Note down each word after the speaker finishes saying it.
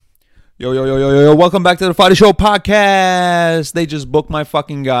Yo. Welcome back to the Friday Show podcast. They just booked my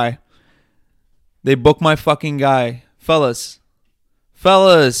fucking guy. They booked my fucking guy. Fellas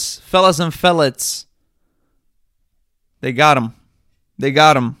and fellets. They got him.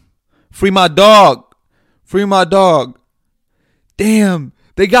 Free my dog. Damn.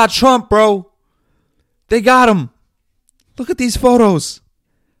 They got Trump, bro. They got him. Look at these photos.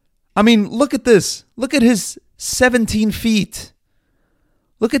 I mean, look at this. Look at his 17 feet.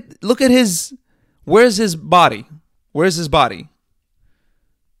 Look at his, where's his body?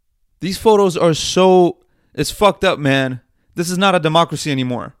 These photos are it's fucked up, man. This is not a democracy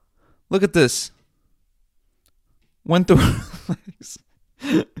anymore. Look at this. Went through.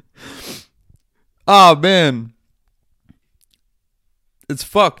 Oh, man. It's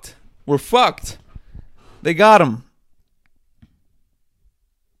fucked. We're fucked. They got him.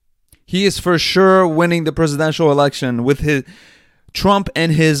 He is for sure winning the presidential election with his Trump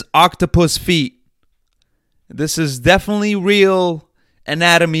and his octopus feet. This is definitely real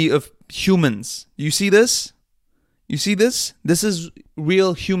anatomy of humans. You see this? This is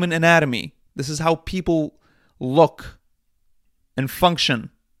real human anatomy. This is how people look and function.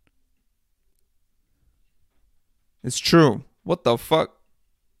 It's true. What the fuck?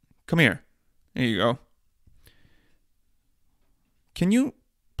 Come here. There you go. Can you,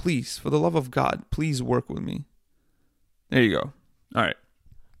 please, for the love of God, please work with me? There you go. All right.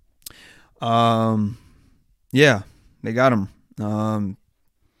 Yeah, they got him.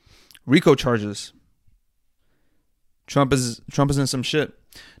 RICO charges. Trump is in some shit.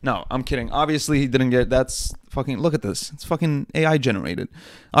 No, I'm kidding. Obviously, he didn't get. That's fucking. Look at this. It's fucking AI generated.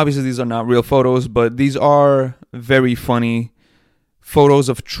 Obviously, these are not real photos, but these are very funny photos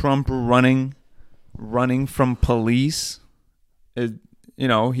of Trump running from police. He's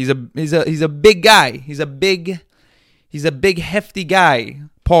a big guy. He's a big hefty guy.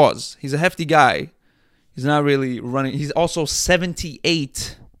 Pause. He's a hefty guy. He's not really running. He's also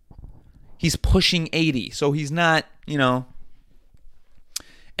 78. He's pushing 80. So he's not,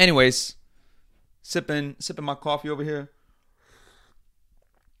 Anyways, sipping my coffee over here.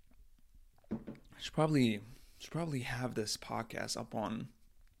 I should probably have this podcast up on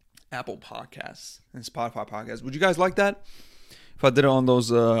Apple Podcasts and Spotify Podcasts. Would you guys like that? If I did it on those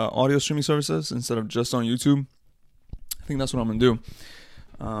audio streaming services instead of just on YouTube? I think that's what I'm gonna do.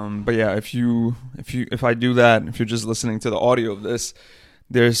 But yeah, if I do that, if you're just listening to the audio of this,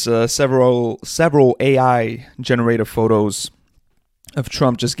 there's several AI generated photos of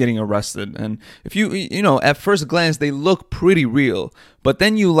Trump just getting arrested, and if you at first glance they look pretty real, but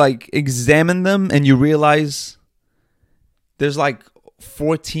then you examine them and you realize there's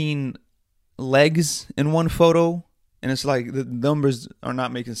 14 legs in one photo, and it's the numbers are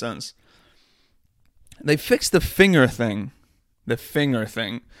not making sense. They fixed the finger thing. They fixed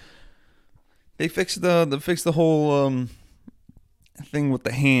the whole thing with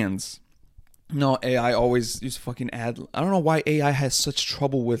the hands. No, AI always used to fucking add. I don't know why AI has such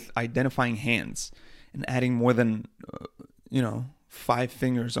trouble with identifying hands and adding more than 5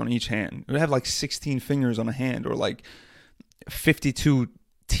 fingers on each hand. It would have 16 fingers on a hand, or 52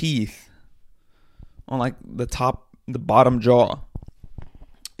 teeth on the bottom jaw.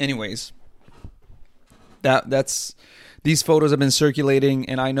 Anyways, that's these photos have been circulating,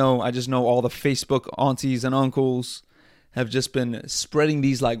 and I just know all the Facebook aunties and uncles have just been spreading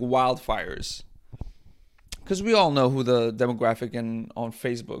these like wildfires. Because we all know who the demographic on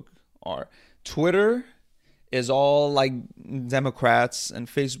Facebook are. Twitter is all like Democrats and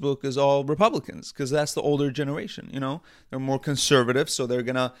Facebook is all Republicans, because that's the older generation, They're more conservative, so they're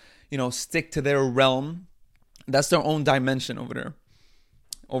going to, stick to their realm. That's their own dimension over there,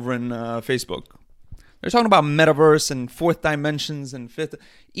 over in Facebook. They're talking about metaverse and fourth dimensions and fifth.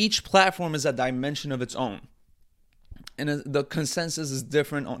 Each platform is a dimension of its own. And the consensus is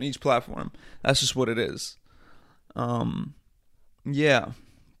different on each platform. That's just what it is. Yeah.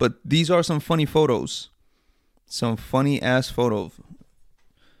 But these are some funny photos. Some funny ass photos.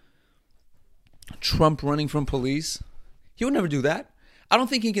 Trump running from police. He would never do that. I don't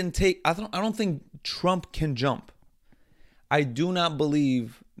think he can take. I don't think Trump can jump. I do not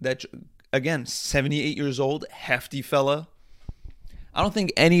believe that. Again, 78 years old, hefty fella. I don't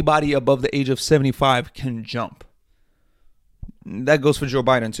think anybody above the age of 75 can jump. That goes for Joe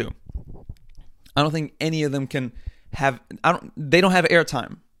Biden too. I don't think any of them can have. They don't have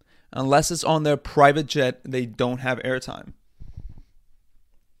airtime. Unless it's on their private jet, they don't have airtime.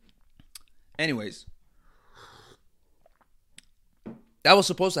 Anyways, that was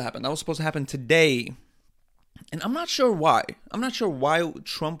supposed to happen. That was supposed to happen today. And I'm not sure why. I'm not sure why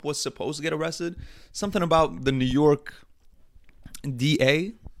Trump was supposed to get arrested. Something about the New York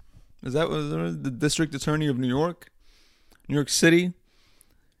DA. Is that was the district attorney of New York City?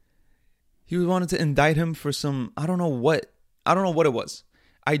 He wanted to indict him for some, I don't know what it was.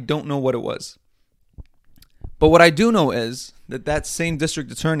 I don't know what it was. But what I do know is that same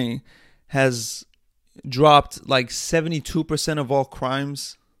district attorney has dropped like 72% of all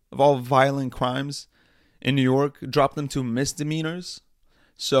crimes, of all violent crimes in New York, dropped them to misdemeanors.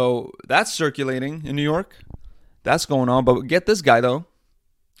 So that's circulating in New York. That's going on. But get this guy, though.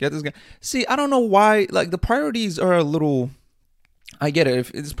 Get this guy. See, I don't know why. Like, the priorities are a little... I get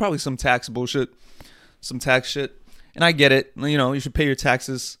it. It's probably some tax bullshit. Some tax shit. And I get it. You know, you should pay your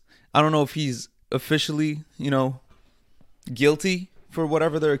taxes. I don't know if he's officially, guilty for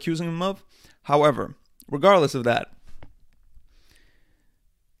whatever they're accusing him of. However, regardless of that,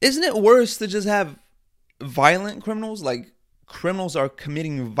 isn't it worse to just have violent criminals? Like, criminals are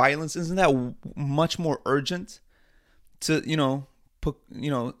committing violence. Isn't that much more urgent to, put,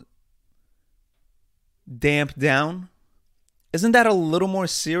 damp down? Isn't that a little more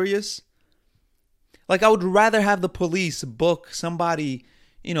serious? Like, I would rather have the police book somebody,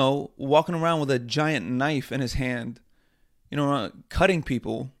 walking around with a giant knife in his hand, cutting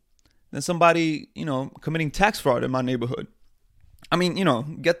people, than somebody, committing tax fraud in my neighborhood. I mean,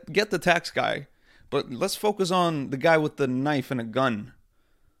 get the tax guy, but let's focus on the guy with the knife and a gun.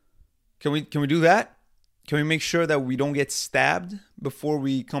 Can we do that? Can we make sure that we don't get stabbed before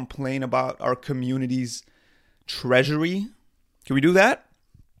we complain about our community's treasury? Can we do that?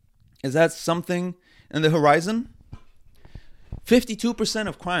 Is that something in the horizon? 52%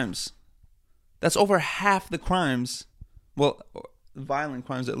 of crimes. That's over half the crimes. Well, violent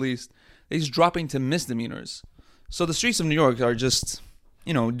crimes at least. It's dropping to misdemeanors. So the streets of New York are just,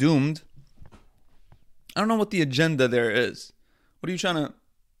 doomed. I don't know what the agenda there is. What are you trying to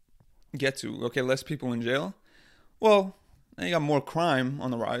get to? Okay, less people in jail? Well, now you got more crime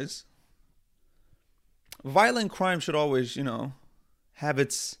on the rise. Violent crime should always, it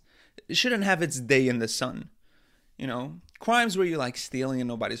shouldn't have its day in the sun. Crimes where you're like stealing and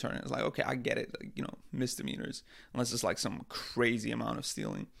nobody's hurting. It's like, okay, I get it. Like, misdemeanors. Unless it's like some crazy amount of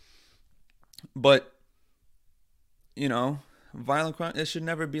stealing. But, violent crime, it should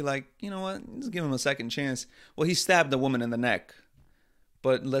never be like, you know what, let's give him a second chance. Well, he stabbed a woman in the neck.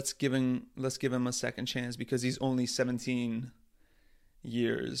 But let's give him a second chance because he's only 17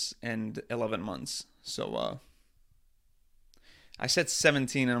 years and 11 months. So, I said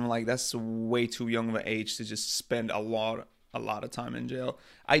 17 and I'm like, that's way too young of an age to just spend a lot of time in jail.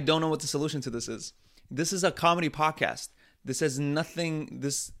 I don't know what the solution to this is. This is a comedy podcast. This has nothing,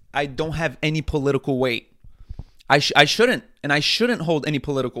 I don't have any political weight. I shouldn't hold any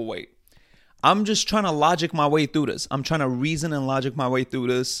political weight. I'm just trying to logic my way through this. I'm trying to reason and logic my way through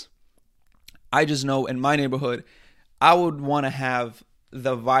this. I just know in my neighborhood, I would want to have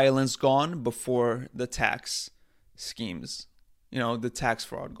the violence gone before the tax schemes, the tax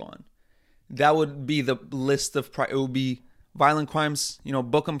fraud gone. That would be the list of, it would be violent crimes,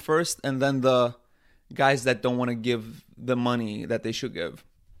 book them first, and then the guys that don't want to give the money that they should give.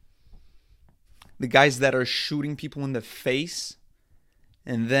 The guys that are shooting people in the face,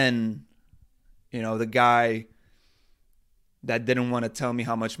 and then, the guy that didn't want to tell me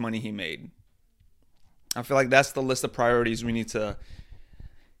how much money he made. I feel like that's the list of priorities we need to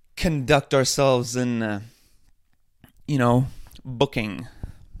conduct ourselves in, booking.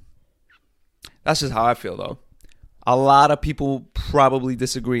 That's just how I feel, though. A lot of people probably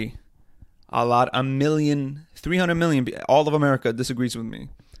disagree. 300 million, all of America disagrees with me.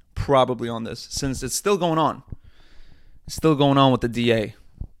 Probably on this, since it's still going on. It's still going on with the DA.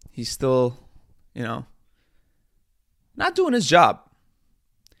 He's still, not doing his job.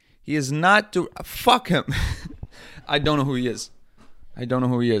 He is not fuck him. I don't know who he is.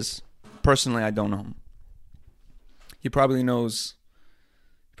 Personally, I don't know him. He probably knows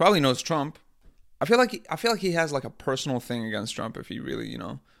Trump. I feel like he has like a personal thing against Trump if he really,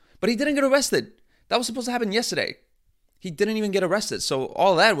 But he didn't get arrested. That was supposed to happen yesterday. He didn't even get arrested. So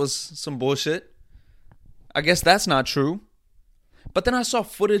all that was some bullshit. I guess that's not true. But then I saw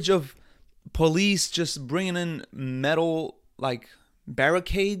footage of police just bringing in metal, like,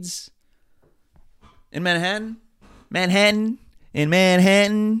 barricades in Manhattan. Imagine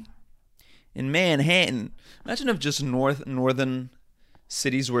if just northern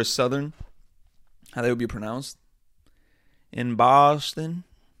cities were southern. How they would be pronounced. In Boston.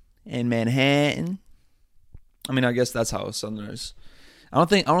 In Manhattan. I mean, I guess that's how Southerners. I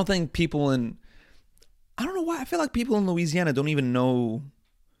don't think people in. I don't know why. I feel like people in Louisiana don't even know.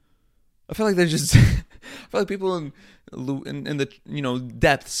 I feel like they're just. I feel like people in the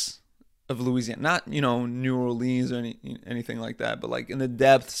depths of Louisiana, not New Orleans or anything like that, but like in the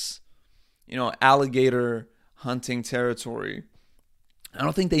depths alligator hunting territory. I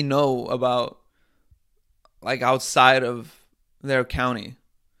don't think they know about, like, outside of their county.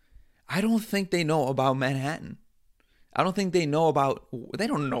 I don't think they know about Manhattan. I don't think they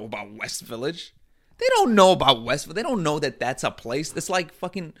don't know about West Village. They don't know about Westville. They don't know that that's a place. It's like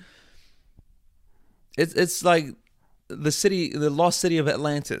fucking. It's like the lost city of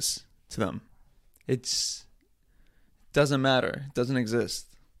Atlantis to them. It doesn't matter. It doesn't exist.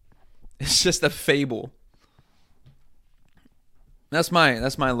 It's just a fable. That's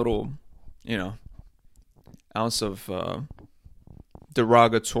my little, ounce of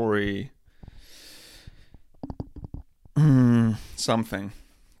derogatory something.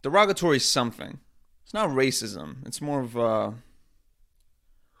 Derogatory something. It's not racism. It's more of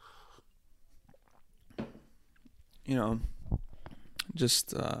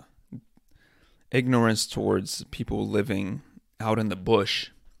just ignorance towards people living out in the bush.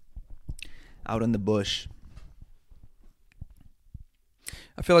 Out in the bush.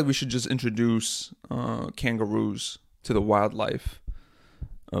 I feel like we should just introduce kangaroos to the wildlife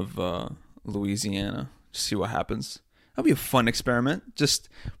of Louisiana. Just see what happens. That'll be a fun experiment. Just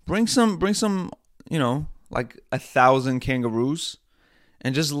bring some, like 1,000 kangaroos,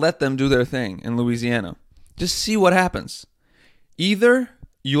 and just let them do their thing in Louisiana. Just see what happens. Either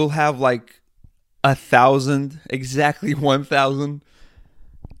you'll have like 1,000, exactly 1,000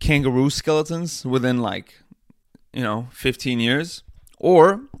 kangaroo skeletons within 15 years,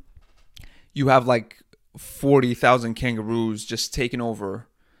 or you have like 40,000 kangaroos just taking over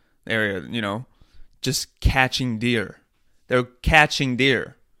the area, just catching deer. They're catching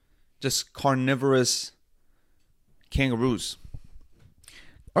deer. Just carnivorous kangaroos.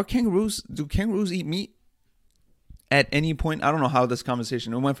 Do kangaroos eat meat? At any point, I don't know how this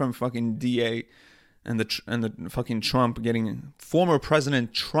conversation, it went from fucking DA and the fucking former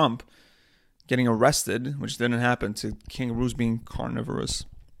President Trump getting arrested, which didn't happen, to kangaroos being carnivorous.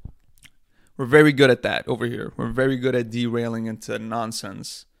 We're very good at that over here. We're very good at derailing into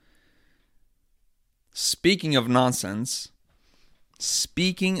nonsense. Speaking of nonsense,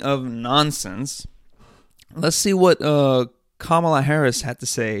 let's see what Kamala Harris had to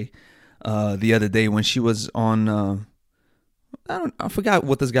say the other day when she was on I forgot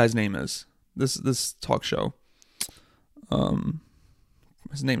what this guy's name is. This talk show.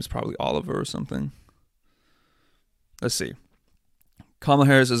 His name is probably Oliver or something. Let's see. Kamala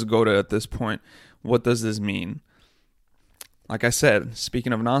Harris is a GOAT at this point. What does this mean? Like I said,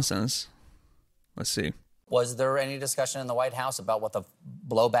 speaking of nonsense, let's see. Was there any discussion in the White House about what the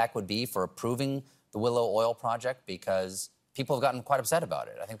blowback would be for approving the Willow Oil project? Because people have gotten quite upset about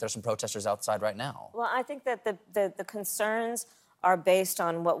it. I think there's some protesters outside right now. Well, I think that the concerns are based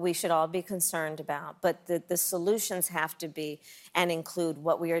on what we should all be concerned about. But the solutions have to be and include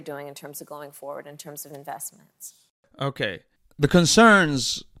what we are doing in terms of going forward, in terms of investments. Okay. The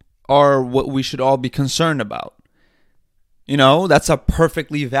concerns are what we should all be concerned about. That's a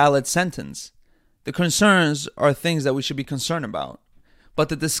perfectly valid sentence. The concerns are things that we should be concerned about. But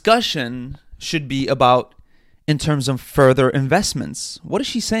the discussion should be about in terms of further investments. What is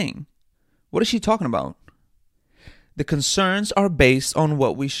she saying? What is she talking about? The concerns are based on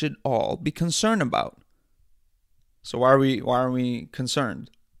what we should all be concerned about. So why are we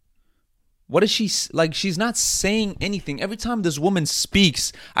concerned? What is she like? She's not saying anything. Every time this woman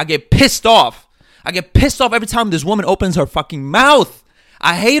speaks, I get pissed off. Every time this woman opens her fucking mouth.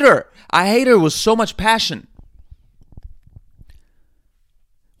 I hate her. With so much passion.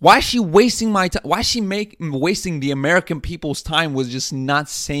 Why is she wasting my time? Why is she wasting the American people's time with just not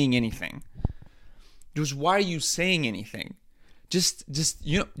saying anything? Just why are you saying anything? Just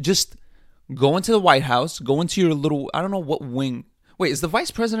go into the White House. Go into your little, I don't know what wing. Wait, is the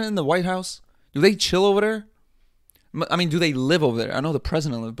vice president in the White House? Do they chill over there? I mean, do they live over there? I know the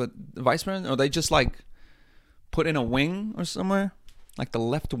president lives, but the vice president, or they just like put in a wing or somewhere? Like the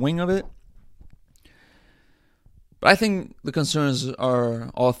left wing of it? But I think the concerns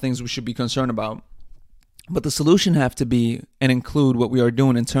are all things we should be concerned about. But the solution have to be and include what we are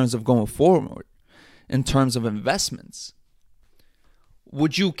doing in terms of going forward, in terms of investments.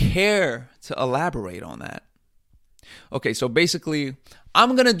 Would you care to elaborate on that? Okay, so basically,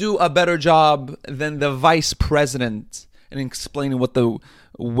 I'm going to do a better job than the vice president in explaining what the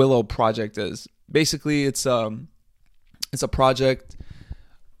Willow Project is. Basically, it's a project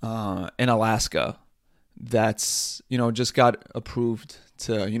in Alaska that's, just got approved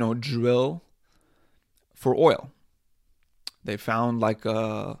to, drill for oil. They found like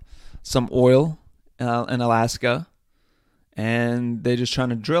some oil in Alaska, and they're just trying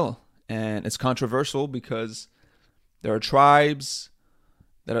to drill. And it's controversial because there are tribes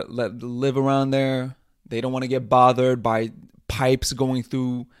that live around there. They don't want to get bothered by pipes going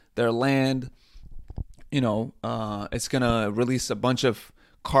through their land. It's going to release a bunch of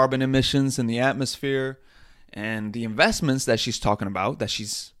carbon emissions in the atmosphere. And the investments that she's talking about, that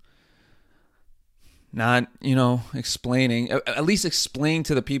she's not, explaining, at least explain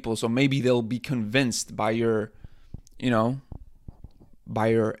to the people, so maybe they'll be convinced by your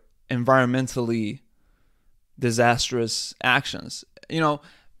environmentally disastrous actions.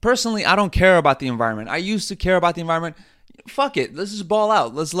 Personally, I don't care about the environment. I used to care about the environment. Fuck it. Let's just ball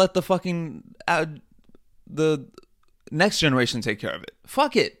out. Let's let the fucking the next generation take care of it.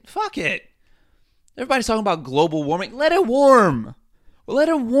 Fuck it. Everybody's talking about global warming. Let it warm.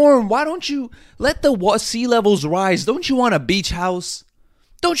 Why don't you let the sea levels rise? Don't you want a beach house?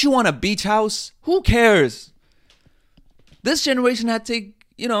 Who cares? This generation had to,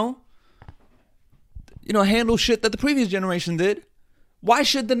 handle shit that the previous generation did. Why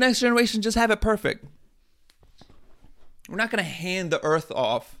should the next generation just have it perfect? We're not going to hand the earth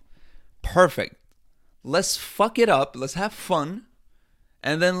off perfect. Let's fuck it up. Let's have fun.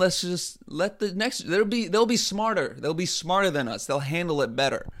 And then let's just let the next, they'll be smarter. They'll be smarter than us. They'll handle it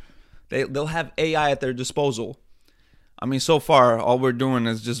better. They'll have AI at their disposal. I mean, so far, all we're doing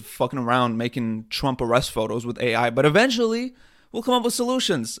is just fucking around making Trump arrest photos with AI. But eventually, we'll come up with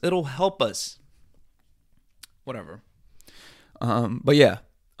solutions. It'll help us. Whatever. But yeah,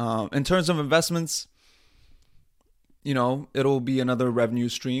 in terms of investments, it'll be another revenue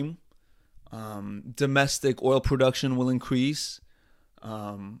stream. Domestic oil production will increase.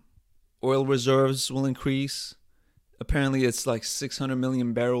 Oil reserves will increase. Apparently, it's like 600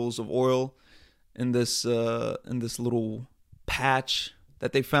 million barrels of oil in this little patch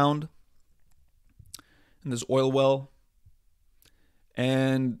that they found in this oil well,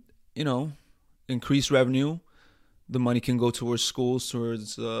 and increased revenue. The money can go towards schools,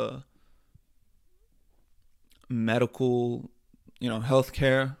 towards medical,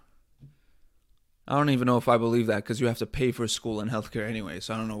 healthcare. I don't even know if I believe that, because you have to pay for school and healthcare anyway.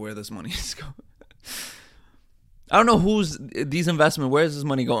 So I don't know where this money is going. I don't know these investments. Where is this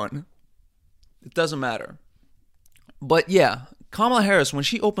money going? It doesn't matter. But yeah, Kamala Harris, when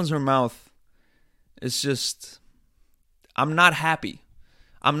she opens her mouth, it's just, I'm not happy.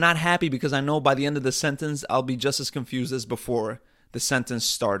 I'm not happy because I know by the end of the sentence, I'll be just as confused as before the sentence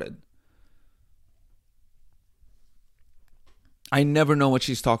started. I never know what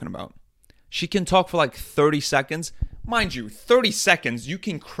she's talking about. She can talk for like 30 seconds. Mind you, 30 seconds, you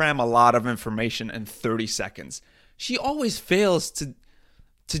can cram a lot of information in 30 seconds. She always fails to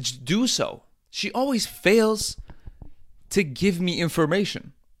do so. She always fails to give me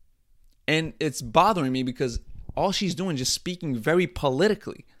information. And it's bothering me because all she's doing is just speaking very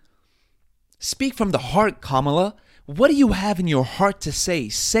politically. Speak from the heart, Kamala. What do you have in your heart to say?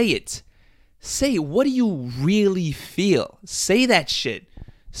 Say it. Say it. What do you really feel? Say that shit.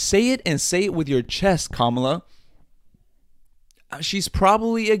 Say it, and say it with your chest, Kamala. She's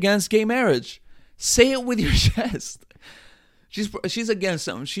probably against gay marriage. Say it with your chest. She's against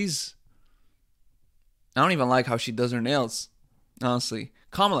something. I don't even like how she does her nails, honestly.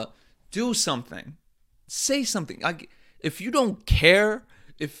 Kamala, do something. Say something. If you don't care,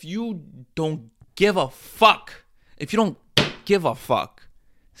 if you don't give a fuck,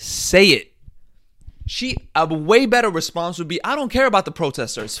 say it. A way better response would be, I don't care about the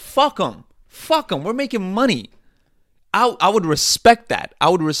protesters. Fuck them. We're making money. I would respect that.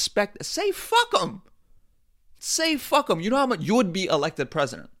 Say fuck them. You know how much you would be elected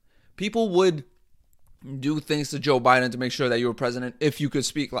president. People would do things to Joe Biden to make sure that you were president if you could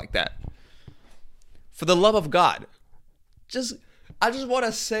speak like that. For the love of God. I just want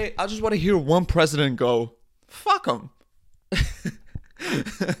to hear one president go, fuck them.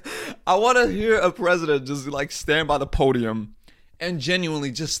 I want to hear a president just like stand by the podium and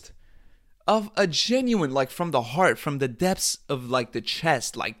genuinely like from the heart, from the depths of like the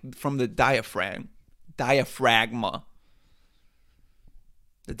chest, like from the diaphragm, the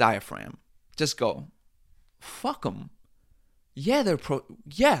diaphragm, just go, fuck them. Yeah, they're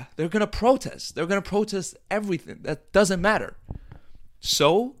gonna protest. They're gonna protest everything. That doesn't matter.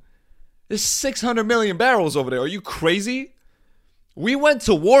 So there's 600 million barrels over there. Are you crazy? We went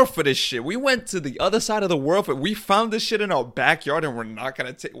to war for this shit. We went to the other side of the world. We found this shit in our backyard and we're not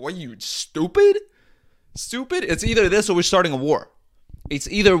going to take... What, you stupid? It's either this or we're starting a war. It's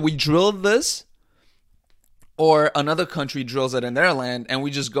either we drill this or another country drills it in their land and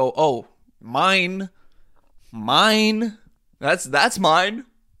we just go, oh, mine. That's mine.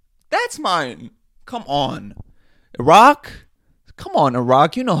 Come on. Iraq? Come on,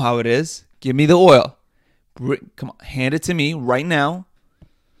 Iraq. You know how it is. Give me the oil. Come on, hand it to me right now.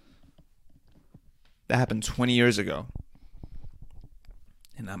 That happened 20 years ago.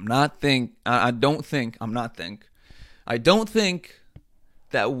 And I don't think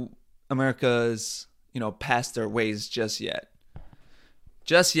that America's, past their ways just yet.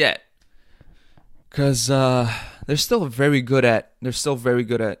 Just yet. Because they're still very good at,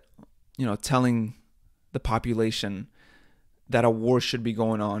 telling the population that a war should be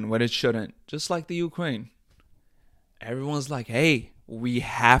going on when it shouldn't. Just like the Ukraine. Everyone's like, hey, we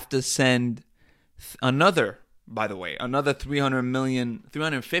have to send another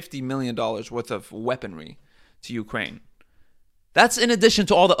 $350 million worth of weaponry to Ukraine. That's in addition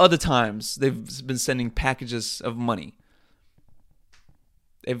to all the other times they've been sending packages of money.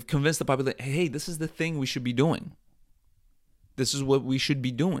 They've convinced the population, hey, this is the thing we should be doing. This is what we should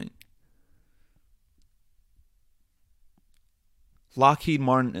be doing. Lockheed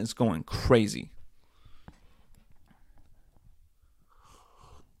Martin is going crazy.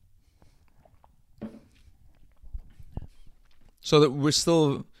 So that we're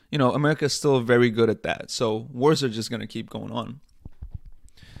still, America's still very good at that. So wars are just going to keep going on.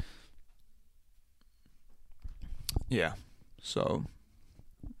 Yeah. So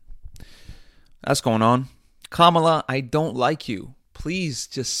that's going on. Kamala, I don't like you. Please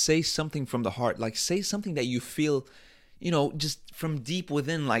just say something from the heart. Like, say something that you feel, just from deep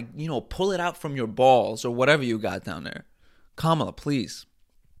within. Like, pull it out from your balls or whatever you got down there. Kamala, please.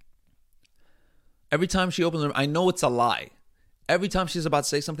 Every time she opens her, I know it's a lie. Every time she's about to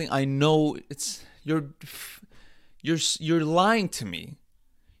say something, I know you're lying to me.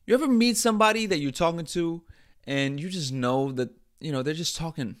 You ever meet somebody that you're talking to and you just know that, they're just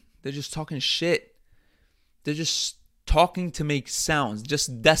talking shit. They're just talking to make sounds,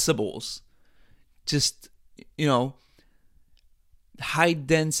 just decibels. Just, high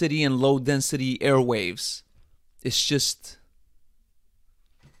density and low density airwaves. It's just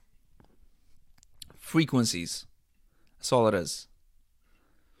frequencies. That's all it is.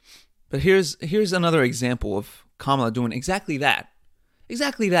 But here's another example of Kamala doing exactly that.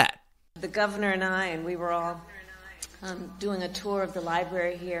 Exactly that. The governor and I, and we were all doing a tour of the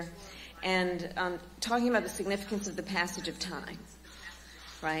library here and talking about the significance of the passage of time,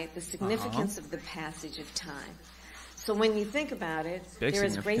 right? The significance of the passage of time. So when you think about it, there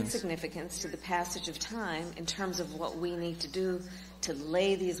is great significance to the passage of time in terms of what we need to do to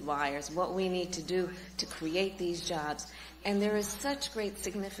lay these wires, what we need to do to create these jobs. And there is such great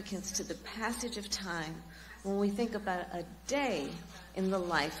significance to the passage of time when we think about a day in the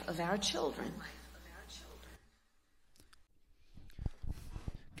life of our children.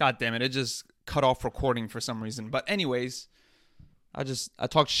 God damn it, it just cut off recording for some reason. But anyways, I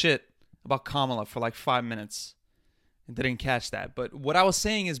talked shit about Kamala for like 5 minutes. Didn't catch that. But what I was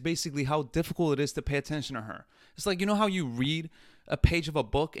saying is basically how difficult it is to pay attention to her. It's like, how you read a page of a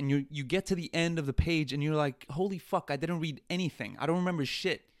book and you get to the end of the page and you're like, holy fuck, I didn't read anything. I don't remember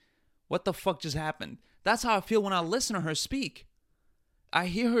shit. What the fuck just happened? That's how I feel when I listen to her speak. I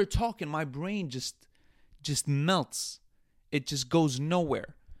hear her talk and my brain just melts. It just goes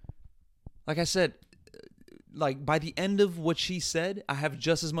nowhere. Like I said, like by the end of what she said, I have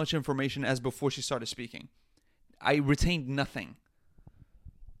just as much information as before she started speaking. I retained nothing.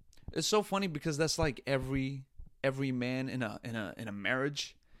 It's so funny because that's like every man in a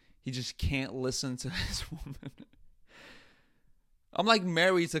marriage. He just can't listen to his woman. I'm like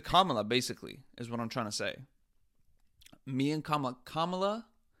married to Kamala, basically, is what I'm trying to say. Me and Kamala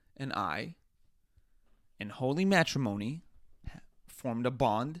and I, in holy matrimony, formed a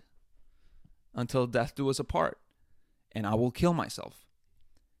bond until death do us apart. And I will kill myself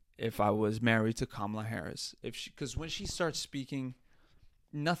if I was married to Kamala Harris. Because when she starts speaking,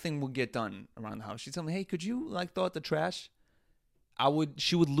 nothing will get done around the house. She'd tell me, hey, could you throw out the trash?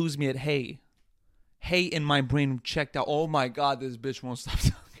 She would lose me at hey. Hey in my brain checked out. Oh my God, this bitch won't stop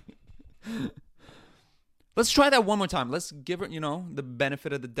talking. Let's try that one more time. Let's give her, the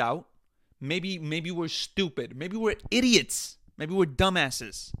benefit of the doubt. Maybe we're stupid. Maybe we're idiots. Maybe we're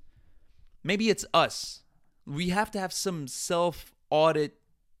dumbasses. Maybe it's us. We have to have some self-audit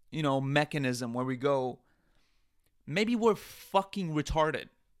mechanism where we go, maybe we're fucking retarded.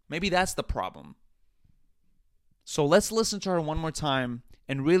 Maybe that's the problem. So let's listen to her one more time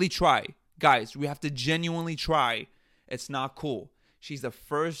and really try. Guys, we have to genuinely try. It's not cool. She's the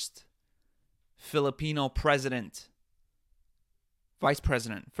first Filipino president.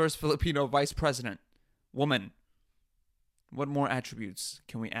 First Filipino vice president. Woman. What more attributes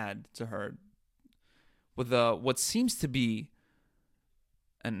can we add to her? With what seems to be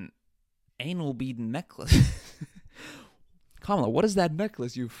an anal bead necklace. Kamala, what is that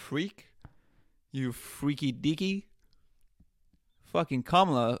necklace, you freak? You freaky deaky? Fucking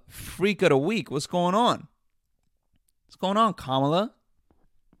Kamala, freak of the week. What's going on? What's going on, Kamala?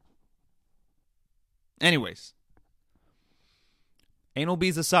 Anyways. Anal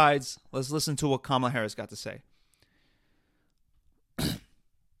beads aside, let's listen to what Kamala Harris got to say.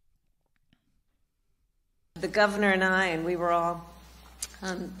 The governor and we were all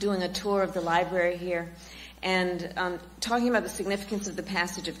doing a tour of the library here and talking about the significance of the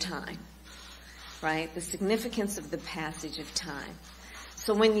passage of time, right? The significance of the passage of time.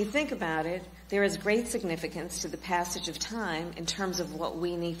 So when you think about it, there is great significance to the passage of time in terms of what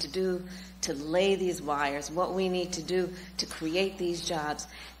we need to do to lay these wires, what we need to do to create these jobs.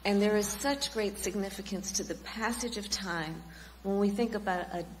 And there is such great significance to the passage of time when we think about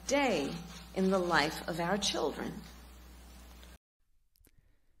a day in the life of our children.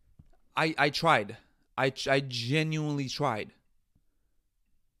 I tried. I genuinely tried.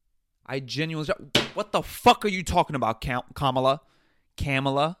 What the fuck are you talking about, Kamala?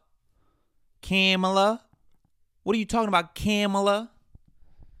 Kamala? What are you talking about, Kamala?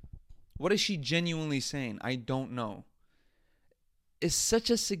 What is she genuinely saying? I don't know. It's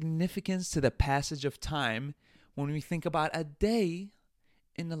such a significance to the passage of time when we think about a day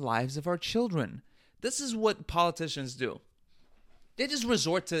in the lives of our children. This is what politicians do. They just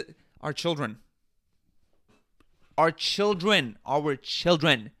resort to our children. Our children.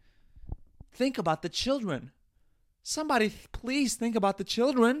 Think about the children. Somebody please think about the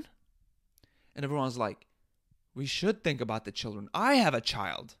children. And everyone's like, we should think about the children. I have a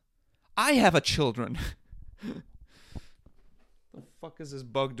child. I have a children. The fuck is this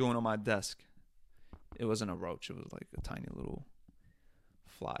bug doing on my desk? It wasn't a roach. It was like a tiny little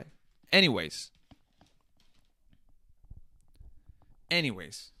fly. Anyways.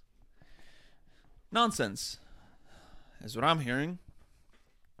 Nonsense is what I'm hearing.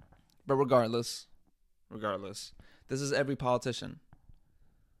 But regardless, this is every politician.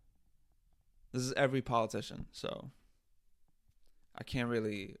 So I can't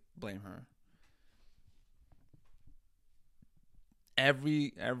really blame her.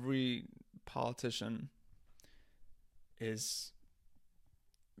 Every politician is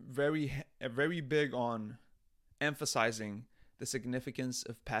very big on emphasizing the significance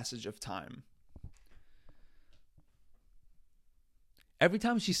of passage of time. Every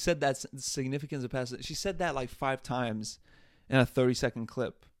time she said that significance of passage, she said that like 5 times in a 30-second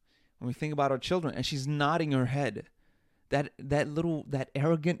clip. When we think about our children, and she's nodding her head, that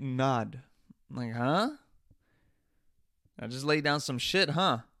arrogant nod, like, huh? I just laid down some shit,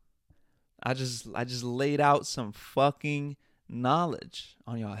 huh? I just laid out some fucking knowledge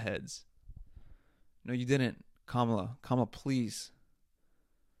on y'all heads. No, you didn't, Kamala. Kamala, please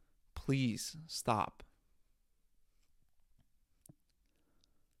stop.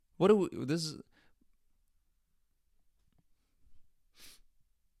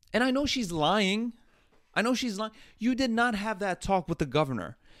 And I know she's lying. You did not have that talk with the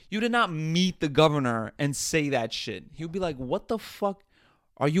governor. You did not meet the governor and say that shit. He would be like, what the fuck?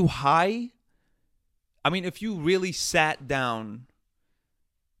 Are you high? I mean, if you really sat down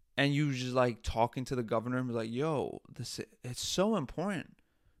and you just like talking to the governor and be like, yo, it's so important.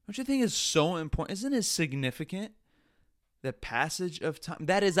 Don't you think it's so important? Isn't it significant? The passage of time.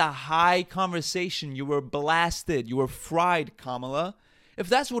 That is a high conversation. You were blasted. You were fried, Kamala. If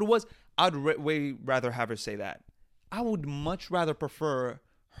that's what it was, I'd way rather have her say that. I would much rather prefer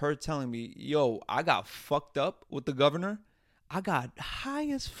her telling me, yo, I got fucked up with the governor. I got high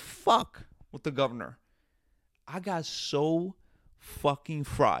as fuck with the governor. I got so fucking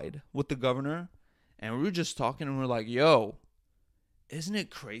fried with the governor. And we were just talking and we're like, yo, isn't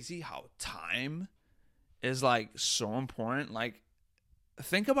it crazy how time is like so important? Like,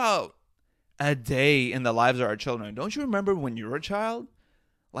 think about a day in the lives of our children. Don't you remember when you were a child?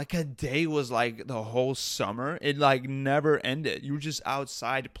 Like a day was like the whole summer. It like never ended. You were just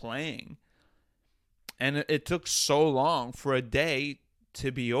outside playing. And it took so long for a day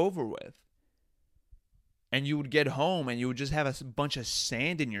to be over with. And you would get home and you would just have a bunch of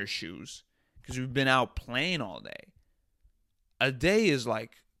sand in your shoes because you've been out playing all day. A day is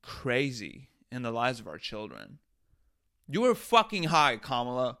like crazy in the lives of our children. You were fucking high,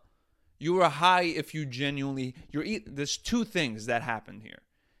 Kamala. You were high if you genuinely... There's 2 things that happened here.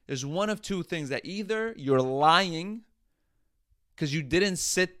 There's one of 2 things, that either you're lying because you didn't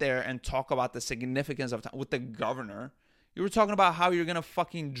sit there and talk about the significance of time with the governor. You were talking about how you're going to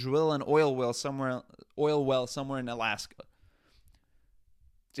fucking drill an oil well somewhere in Alaska.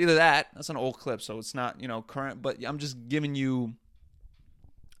 It's either that. That's an old clip, so it's not, current. But I'm just giving you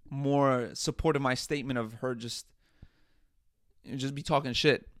more support of my statement of her just be talking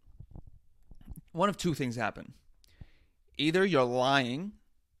shit. One of 2 things happened. Either you're lying,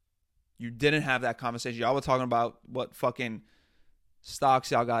 you didn't have that conversation. Y'all were talking about what fucking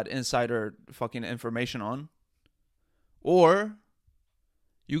stocks y'all got insider fucking information on, or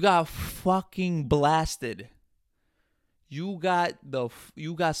you got fucking blasted. You got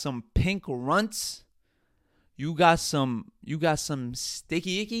some pink runts. You got some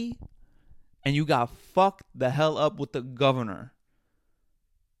sticky icky, and you got fucked the hell up with the governor.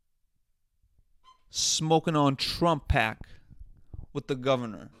 Smoking on Trump pack with the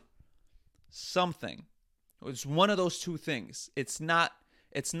governor. Something. It's one of those two things. It's not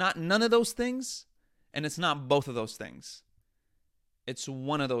none of those things, and it's not both of those things. It's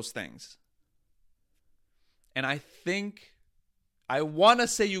one of those things. And I want to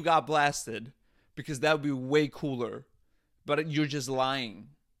say you got blasted because that would be way cooler. But you're just lying.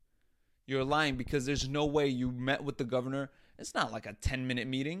 You're lying because there's no way you met with the governor. It's not like a 10-minute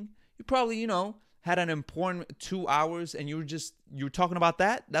meeting. You probably, had an important 2 hours and you were talking about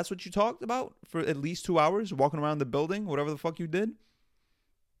that. That's what you talked about for at least 2 hours, walking around the building, whatever the fuck you did.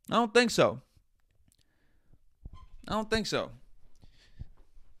 I don't think so.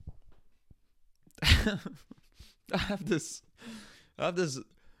 I have this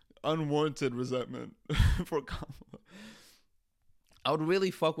unwarranted resentment for Kamala. I would really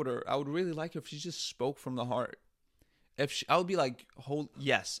fuck with her. I would really like her if she just spoke from the heart. I would be like,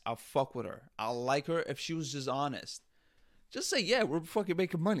 yes, I'll fuck with her. I'll like her if she was just honest. Just say, yeah, we're fucking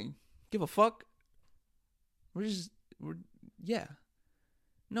making money. Give a fuck. Yeah.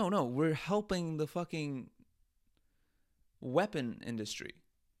 No, we're helping the fucking weapon industry.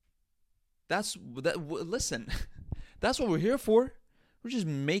 Listen, that's what we're here for. We're just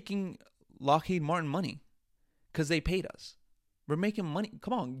making Lockheed Martin money because they paid us. We're making money.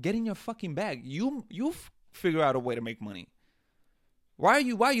 Come on, get in your fucking bag. You figure out a way to make money. Why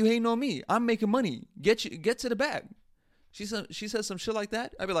are you hating on me? I'm making money. Get to the bag. She says some shit like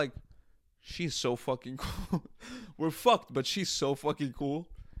that. I'd be like, she's so fucking cool. We're fucked, but she's so fucking cool.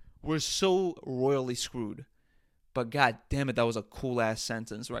 We're so royally screwed. But god damn it, that was a cool ass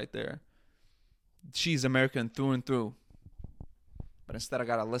sentence right there. She's American through and through. But instead I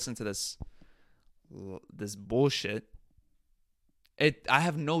gotta listen to this bullshit. I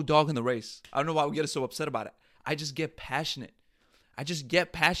have no dog in the race. I don't know why we get so upset about it. I just get passionate. I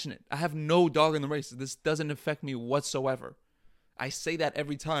have no dog in the race. This doesn't affect me whatsoever. I say that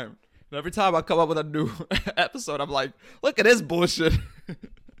every time. And every time I come up with a new episode, I'm like, look at this bullshit.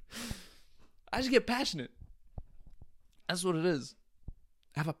 I just get passionate. That's what it is.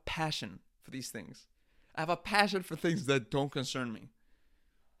 I have a passion for these things. I have a passion for things that don't concern me.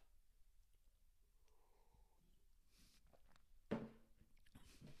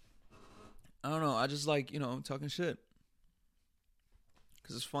 I don't know. I just like, talking shit.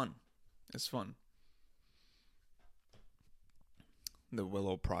 Because it's fun. It's fun. The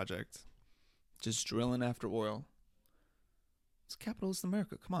Willow Project. Just drilling after oil. It's capitalist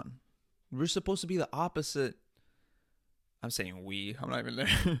America. Come on. We're supposed to be the opposite. I'm saying we. I'm not even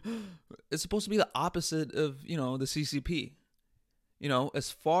there. It's supposed to be the opposite of, the CCP. As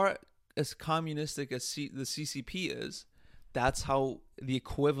far as communistic as the CCP is, that's how the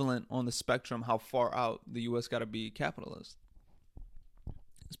equivalent on the spectrum, how far out the U.S. got to be capitalist.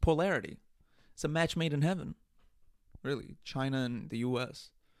 It's polarity. It's a match made in heaven. Really. China and the U.S.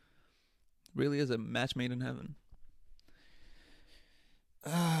 really is a match made in heaven.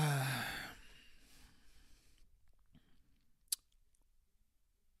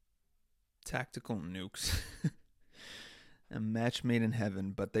 Tactical nukes. A match made in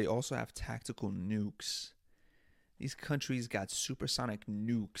heaven, but they also have tactical nukes. These countries got supersonic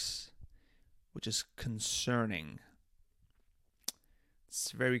nukes, which is concerning. It's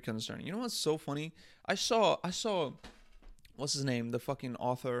very concerning. You know what's so funny? I saw what's his name? The fucking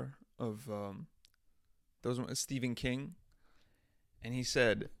author of Stephen King. And he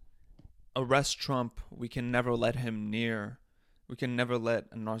said, arrest Trump. We can never let a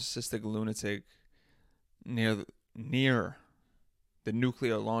narcissistic lunatic near the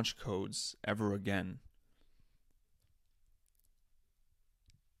nuclear launch codes ever again.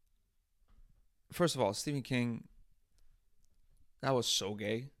 First of all, Stephen King, that was so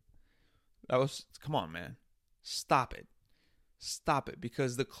gay. Come on, man. Stop it.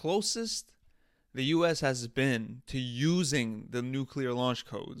 Because the closest the U.S. has been to using the nuclear launch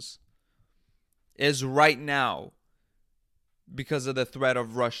codes is right now because of the threat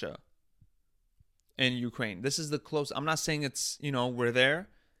of Russia and Ukraine. This is the close. I'm not saying it's, we're there,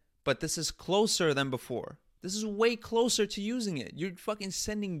 but this is closer than before. This is way closer to using it. You're fucking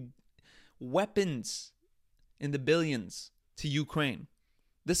sending weapons in the billions to Ukraine.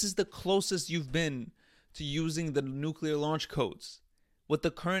 This is the closest you've been to using the nuclear launch codes with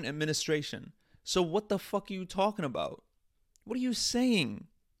the current administration. So what the fuck are you talking about? What are you saying?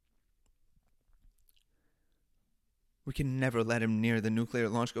 We can never let him near the nuclear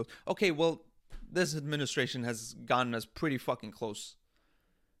launch codes. Okay, well, this administration has gotten us pretty fucking close.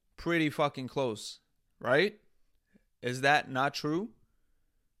 Pretty fucking close, right? Is that not true?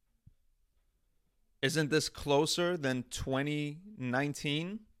 Isn't this closer than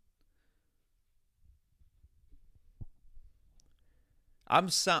 2019? I'm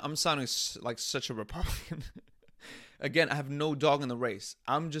sounding like such a Republican. Again, I have no dog in the race.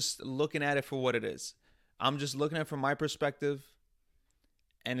 I'm just looking at it for what it is. I'm just looking at it from my perspective,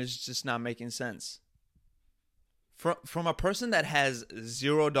 and it's just not making sense. From a person that has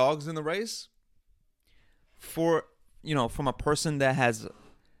 0 dogs in the race, from a person that has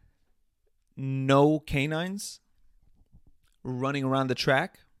no canines running around the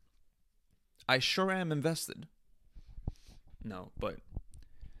track, I sure am invested. No, but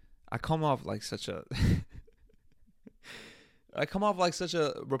I come off like such a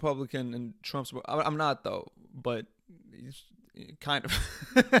Republican and Trump's. I'm not though, but kind of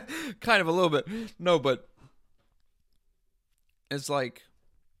kind of a little bit. No, but it's like,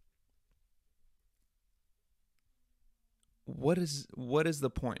 what is the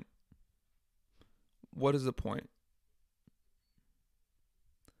point? What is the point?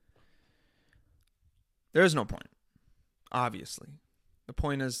 There is no point, obviously. The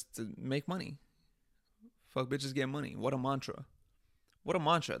point is to make money. Fuck bitches, get money. What a mantra. What a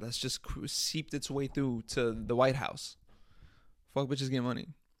mantra that's just seeped its way through to the White House. Fuck bitches, get money.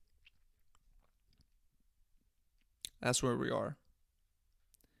 That's where we are.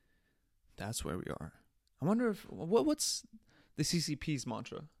 That's where we are. I wonder if what's the CCP's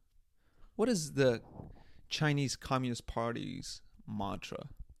mantra? What is the Chinese Communist Party's mantra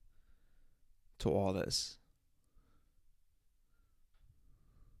to all this?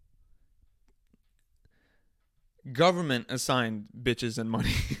 Government assigned bitches and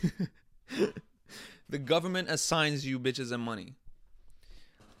money. The government assigns you bitches and money.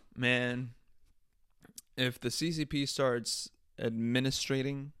 Man, if the CCP starts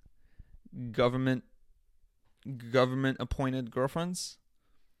administrating government appointed girlfriends,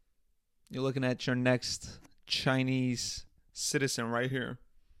 you're looking at your next Chinese citizen right here.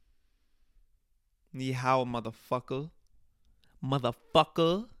 Ni hao, motherfucker.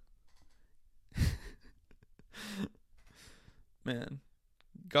 Motherfucker. Man,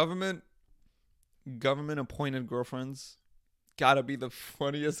 government appointed girlfriends gotta be the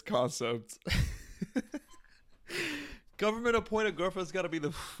funniest concept. Government appointed girlfriends gotta be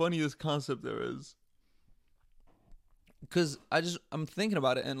the funniest concept there is. Because I'm thinking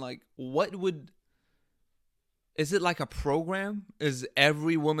about it, and like, is it like a program? Is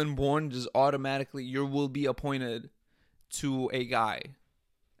every woman born just automatically, you will be appointed to a guy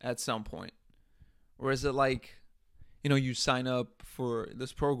at some point? Or is it like, you sign up for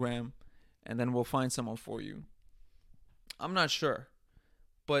this program and then we'll find someone for you? I'm not sure.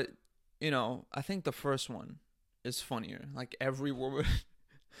 But, I think the first one is funnier. Like every woman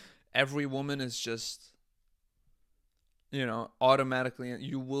is just, automatically,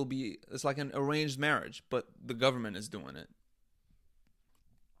 you will be, it's like an arranged marriage, but the government is doing it.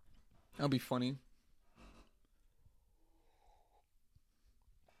 That'll be funny.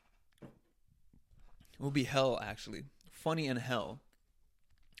 It will be hell, actually. Funny and hell.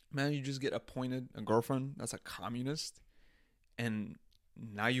 Man, you just get appointed a girlfriend that's a communist, and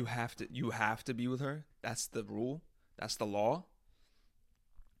now you have to be with her. That's the rule. That's the law.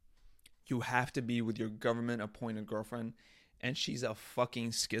 You have to be with your government appointed girlfriend, and she's a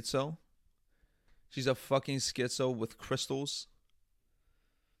fucking schizo. She's a fucking schizo with crystals.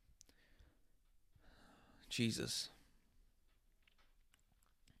 Jesus.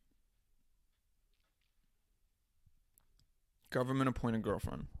 Government appointed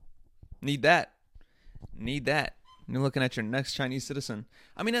girlfriend. Need that. You're looking at your next Chinese citizen.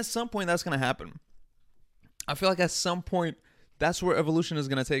 I mean, at some point that's going to happen. I feel like at some point that's where evolution is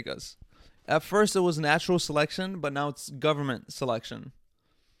going to take us. At first it was natural selection, but now it's government selection.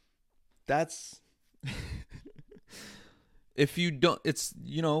 That's if you don't, it's,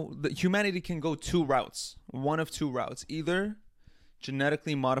 humanity can go 2 routes. One of 2 routes. Either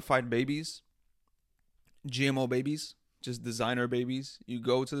genetically modified babies, GMO babies, just designer babies. You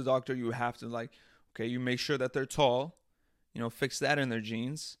go to the doctor, you have to you make sure that they're tall, fix that in their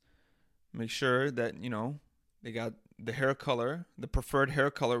genes. Make sure that, they got the hair color, the preferred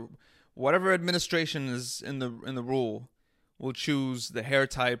hair color. Whatever administration is in the rule will choose the hair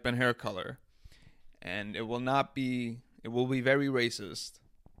type and hair color. And it will be very racist.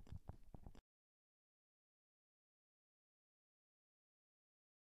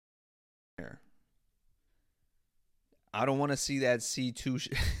 I don't want to see that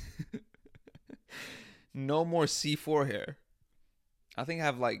C2 no more C4 hair. I think I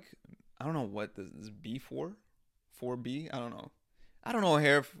have like, I don't know what this is, B4? 4B? I don't know. I don't know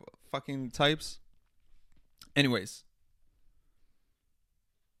hair fucking types. Anyways.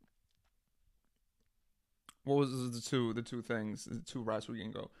 What was the two things, the two routes we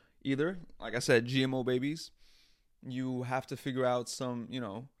can go? Either, like I said, GMO babies. You have to figure out some,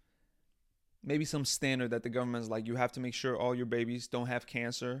 maybe some standard that the government's like, you have to make sure all your babies don't have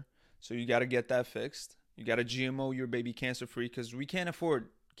cancer. So you got to get that fixed. You got to GMO your baby cancer free because we can't afford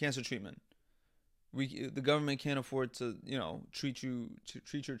cancer treatment. The government can't afford to, treat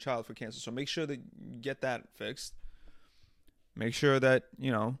your child for cancer. So make sure that you get that fixed. Make sure that,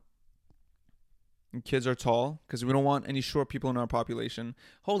 kids are tall because we don't want any short people in our population.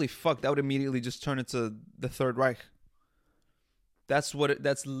 Holy fuck, that would immediately just turn into the Third Reich. That's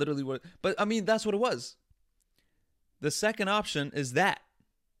literally what. But I mean, that's what it was. The second option is that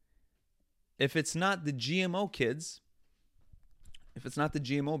if it's not the GMO kids, if it's not the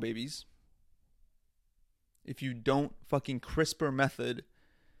GMO babies, if you don't fucking CRISPR method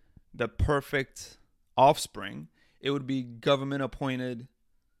the perfect offspring, it would be government appointed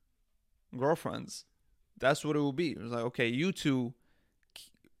girlfriends. That's what it will be. It was like, okay, you two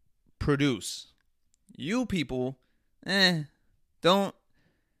produce. You people, don't.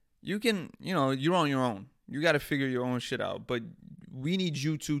 You can, you're on your own. You got to figure your own shit out. But we need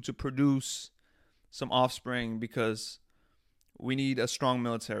you two to produce some offspring because we need a strong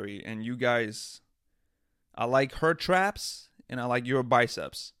military. And you guys, I like her traps and I like your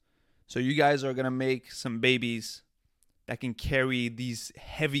biceps. So you guys are going to make some babies that can carry these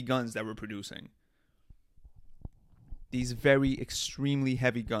heavy guns that we're producing. These very extremely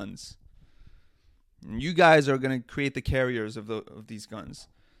heavy guns. And you guys are going to create the carriers of these guns.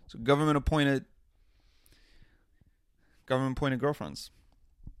 So government appointed girlfriends.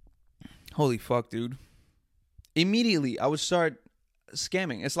 Holy fuck, dude. Immediately, I would start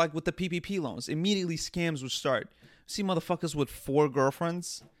scamming. It's like with the PPP loans. Immediately, scams would start. See motherfuckers with 4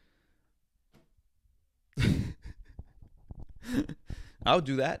 girlfriends? I would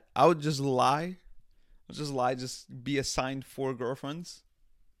do that. I would just lie. Just be assigned 4 girlfriends.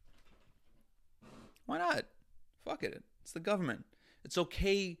 Why not? Fuck it. It's the government. It's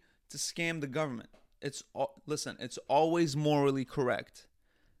okay to scam the government. Listen, it's always morally correct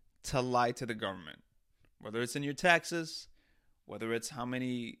to lie to the government. Whether it's in your taxes, whether it's how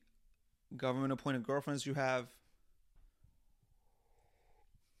many government appointed girlfriends you have.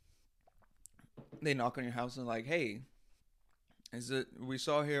 They knock on your house and like, hey, we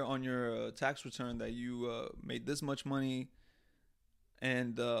saw here on your tax return that you made this much money,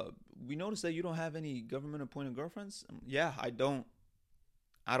 and we noticed that you don't have any government appointed girlfriends. Yeah, I don't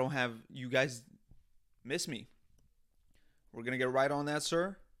have. You guys miss me. We're gonna get right on that,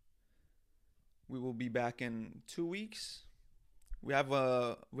 sir. We will be back in 2 weeks. We have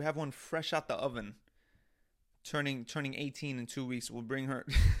one fresh out the oven, turning 18 in 2 weeks. We'll bring her.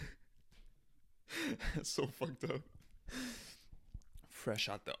 That's so fucked up. Fresh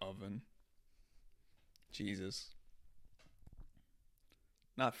out the oven. Jesus.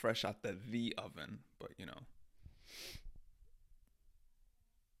 Not fresh out the oven, but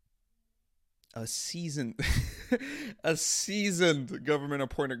a seasoned government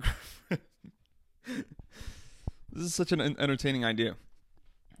appointed girlfriend. This is such an entertaining idea.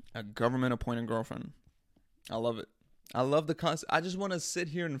 A government appointed girlfriend. I love it. I love the concept. I just want to sit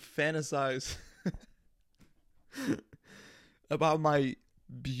here and fantasize about my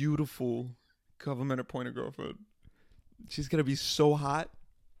beautiful government appointed girlfriend. She's going to be so hot.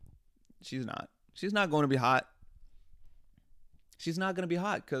 She's not. She's not going to be hot. She's not going to be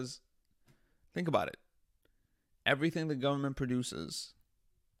hot because think about it. Everything the government produces,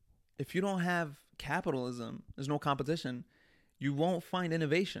 if you don't have capitalism, there's no competition, you won't find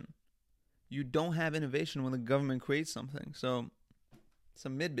innovation. You don't have innovation when the government creates something. So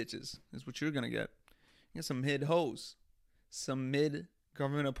some mid bitches is what you're going to get. You get some mid hoes. Some mid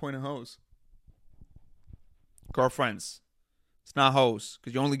government appointed hoes. Girlfriends. It's not hoes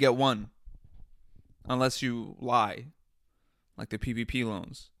because you only get one. Unless you lie. Like the PPP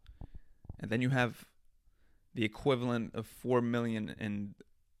loans. And then you have the equivalent of $4 million in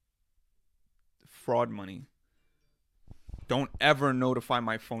fraud money. Don't ever notify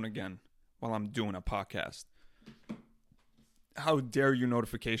my phone again while I'm doing a podcast. How dare you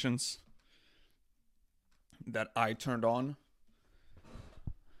notifications that I turned on?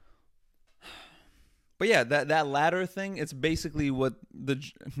 But yeah, that latter thing, it's basically what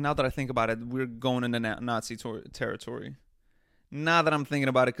now that I think about it, we're going into Nazi territory. Now that I'm thinking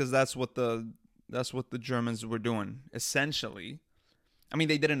about it, because that's what the That's what the Germans were doing, essentially. I mean,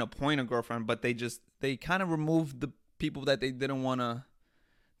 they didn't appoint a girlfriend, but they kind of removed the people that they didn't want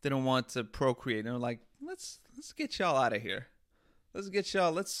to procreate. And they're like, let's get y'all out of here. Let's get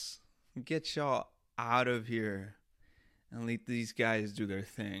y'all out of here and let these guys do their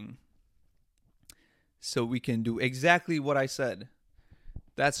thing. So we can do exactly what I said.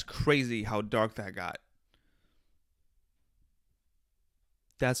 That's crazy how dark that got.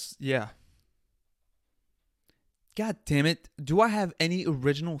 Yeah. God damn it. Do I have any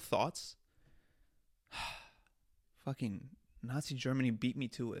original thoughts? Fucking Nazi Germany beat me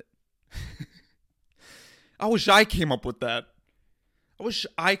to it. I wish I came up with that. I wish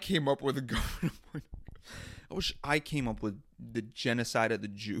I came up with a government. I wish I came up with the genocide of the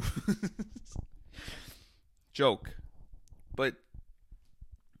Jews. Joke. But,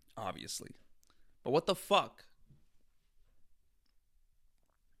 obviously. But what the fuck?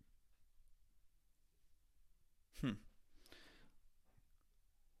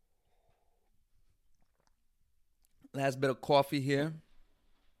 Last bit of coffee here.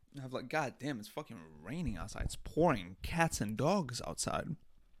 I have like, God damn, it's fucking raining outside. It's pouring cats and dogs outside.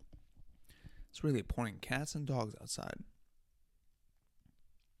 It's really pouring cats and dogs outside.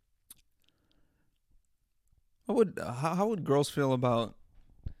 How would girls feel about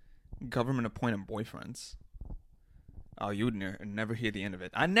government appointed boyfriends? Oh, you would never hear the end of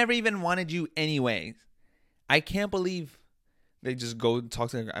it. I never even wanted you anyways. I can't believe they just go talk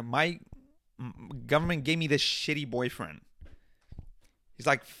to my government gave me this shitty boyfriend. He's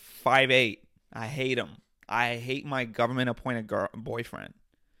like 5'8". I hate him. I hate my government appointed boyfriend.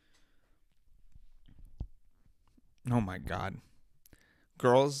 Oh my God.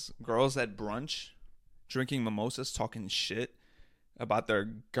 Girls at brunch drinking mimosas talking shit about their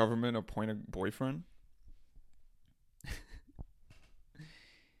government appointed boyfriend.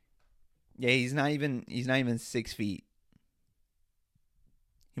 Yeah, he's not even 6 feet.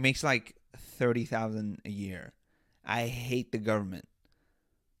 He makes like $30,000 a year. I hate the government.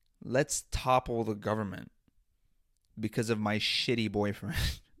 Let's topple the government because of my shitty boyfriend.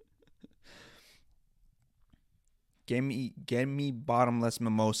 Get me bottomless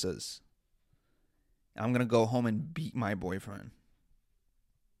mimosas. I'm gonna go home and beat my boyfriend.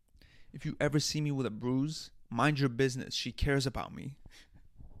 If you ever see me with a bruise, mind your business. She cares about me.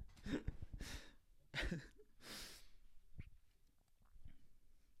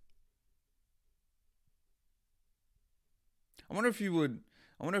 I wonder if you would.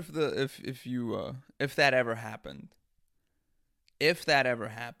 I wonder if that ever happened. If that ever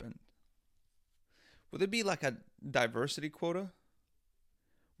happened, would there be like a diversity quota?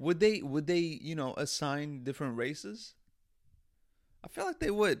 Would they assign different races? I feel like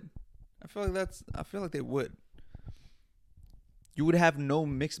they would. I feel like they would. You would have no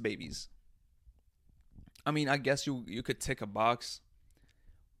mixed babies. I mean, I guess you could tick a box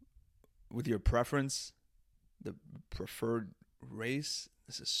with your preference, the preferred race.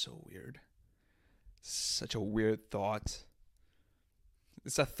 This is so weird. Such a weird thought.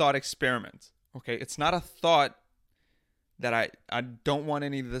 It's a thought experiment. Okay, it's not a thought that I don't want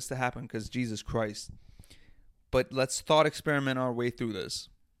any of this to happen because Jesus Christ. But let's thought experiment our way through this.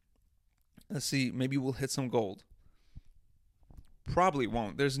 Let's see, maybe we'll hit some gold. Probably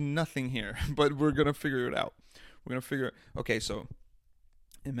won't. There's nothing here, but we're going to figure it out. Okay, so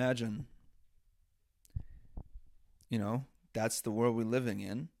imagine, that's the world we're living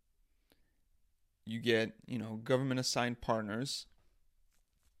in. You get, government assigned partners.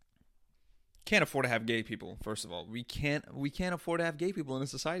 Can't afford to have gay people, first of all. We can't afford to have gay people in a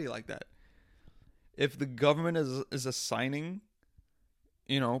society like that. If the government is assigning,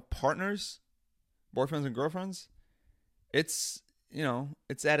 partners, boyfriends and girlfriends, it's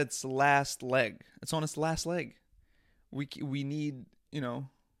at its last leg. It's on its last leg. We need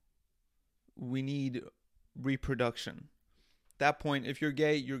reproduction. At that point, if you're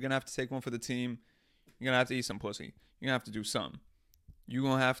gay, you're gonna have to take one for the team. You're gonna have to eat some pussy. You're gonna have to do something. You're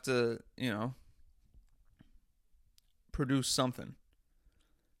gonna have to, produce something.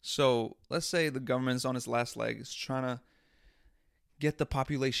 So let's say the government's on its last leg. It's trying to get the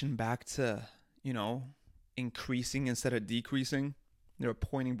population back to, increasing instead of decreasing. They're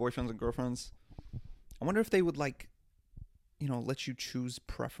appointing boyfriends and girlfriends. I wonder if they would let you choose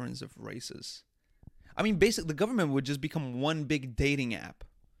preference of races. I mean, basically, the government would just become one big dating app.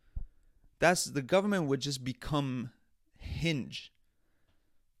 The government would just become Hinge.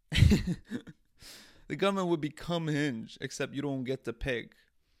 The government would become Hinge, except you don't get to pick.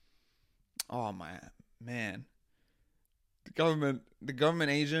 Oh my man. The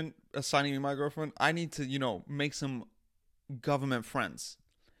government agent assigning me my girlfriend, I need to, make some government friends.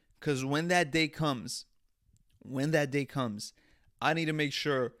 Because when that day comes, I need to make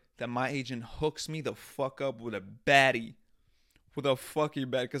sure that my agent hooks me the fuck up with a baddie. With a fucking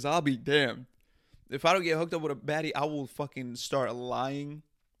baddie. Because I'll be damned. If I don't get hooked up with a baddie, I will fucking start lying.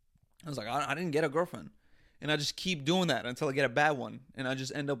 I was like, I didn't get a girlfriend. And I just keep doing that until I get a bad one. And I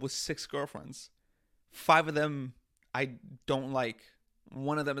just end up with 6 girlfriends. 5 of them I don't like.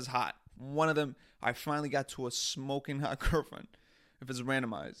 1 of them is hot. 1 of them, I finally got to a smoking hot girlfriend. If it's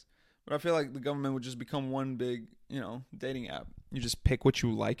randomized. But I feel like the government would just become one big, dating app. You just pick what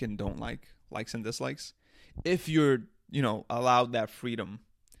you like and don't like. Likes and dislikes. If you're, allowed that freedom.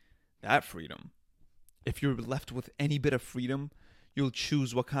 If you're left with any bit of freedom, you'll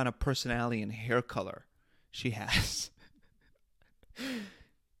choose what kind of personality and hair color she has.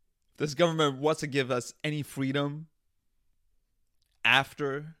 This government wants to give us any freedom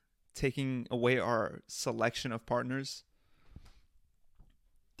after taking away our selection of partners.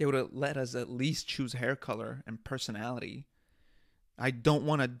 They would have let us at least choose hair color and personality. I don't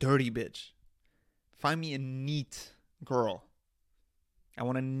want a dirty bitch. Find me a neat girl. I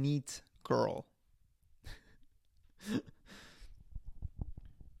want a neat girl.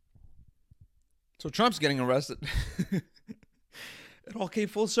 So Trump's getting arrested. It all came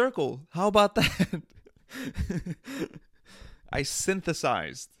full circle. How about that? I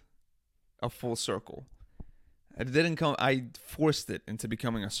synthesized a full circle. It didn't come. I forced it into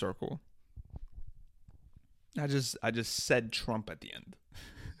becoming a circle. I just said Trump at the end.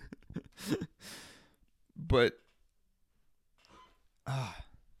 But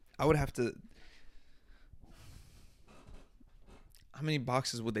I would have to. How many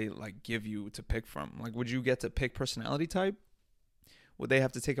boxes would they give you to pick from? Would you get to pick personality type? Would they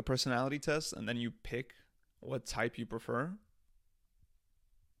have to take a personality test and then you pick what type you prefer?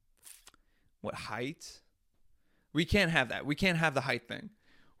 What height? We can't have that. We can't have the height thing.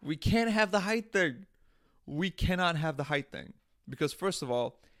 We cannot have the height thing. Because first of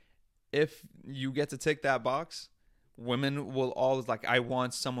all, if you get to tick that box, women will always I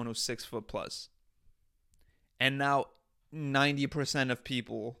want someone who's 6 foot plus. And now 90% of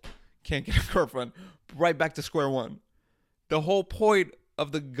people can't get a girlfriend. Right back to square one. The whole point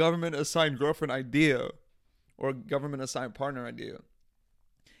of the government assigned girlfriend idea or government assigned partner idea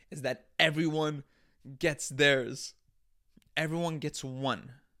is that everyone gets theirs. Everyone gets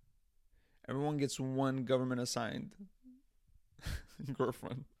one. Everyone gets one government assigned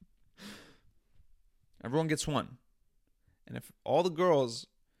girlfriend. Everyone gets one. And if all the girls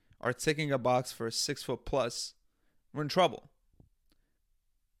are ticking a box for 6 foot plus, we're in trouble.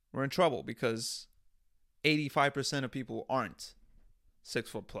 We're in trouble because 85% of people aren't 6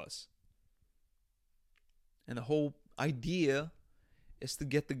 foot plus. And the whole idea is to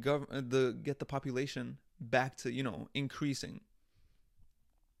get the population back to, increasing.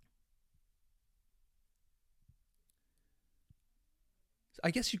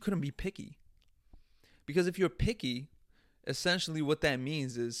 I guess you couldn't be picky. Because if you're picky, essentially what that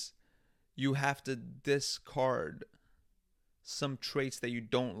means is you have to discard some traits that you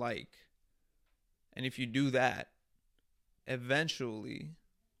don't like. And if you do that, eventually,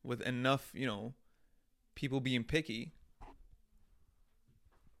 with enough, people being picky,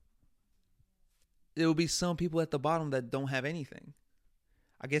 there will be some people at the bottom that don't have anything.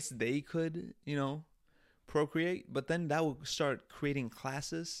 I guess they could, procreate, but then that will start creating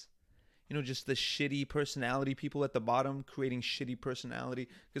classes. Just the shitty personality people at the bottom creating shitty personality.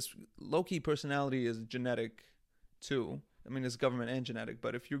 Because low-key personality is genetic too. I mean, it's government and genetic.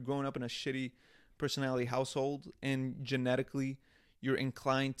 But if you're growing up in a shitty personality household and genetically you're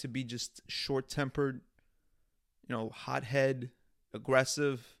inclined to be just short-tempered, hothead,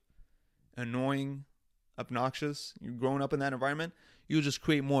 aggressive, annoying, obnoxious, you're growing up in that environment, you'll just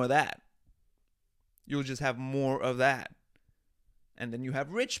create more of that. You'll just have more of that. And then you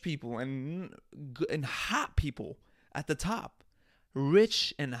have rich people and hot people at the top.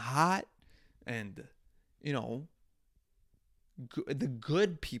 Rich and hot and, the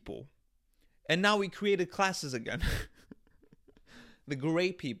good people. And now we created classes again. The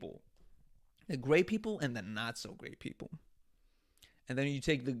great people. The great people and the not so great people. And then you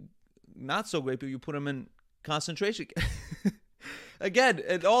take the not so great people, you put them in concentration. Again,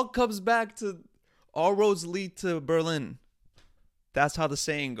 it all comes back to all roads lead to Berlin. That's how the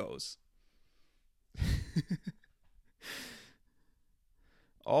saying goes.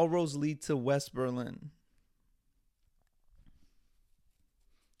 All roads lead to West Berlin.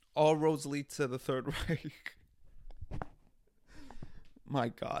 All roads lead to the Third Reich. My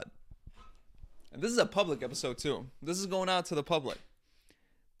God. And this is a public episode too. This is going out to the public.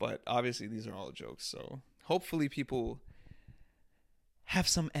 But obviously these are all jokes. So hopefully people have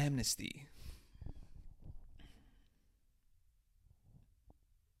some amnesty.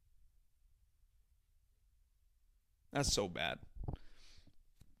 That's so bad.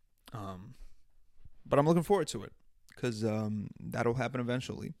 But I'm looking forward to it because that'll happen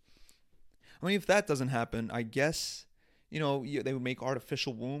eventually. I mean, if that doesn't happen, I guess they would make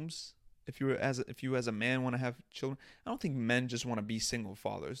artificial wombs. If you as a man want to have children, I don't think men just want to be single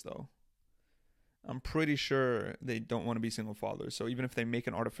fathers though. I'm pretty sure they don't want to be single fathers. So even if they make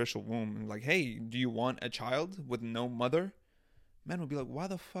an artificial womb and like, hey, do you want a child with no mother? Men would be like, why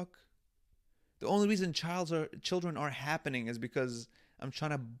the fuck? The only reason children are happening is because I'm trying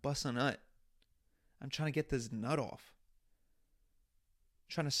to bust a nut. I'm trying to get this nut off. I'm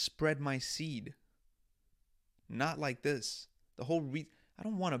trying to spread my seed. Not like this. The whole I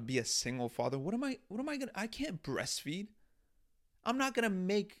don't want to be a single father. What am I gonna? I can't breastfeed. I'm not gonna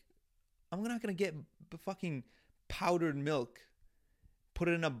get fucking powdered milk, put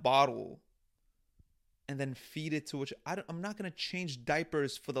it in a bottle, and then feed it to I'm not gonna change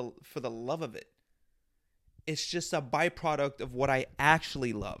diapers for the love of it. It's just a byproduct of what I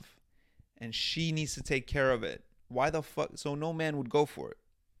actually love, and she needs to take care of it. Why the fuck? So no man would go for it.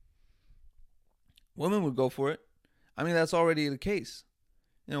 Women would go for it. I mean, that's already the case.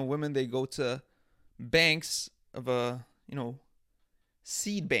 Women, they go to banks of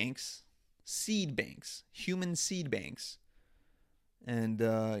seed banks, human seed banks, and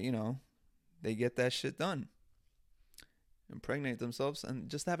they get that shit done, impregnate themselves, and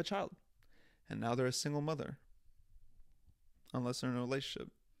just have a child, and now they're a single mother, unless they're in a relationship.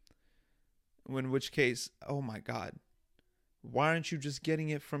 In which case, oh my God, why aren't you just getting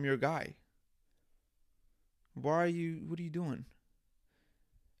it from your guy? What are you doing?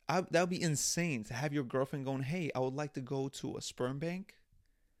 That would be insane to have your girlfriend going, hey, I would like to go to a sperm bank.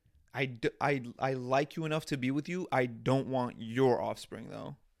 I like you enough to be with you. I don't want your offspring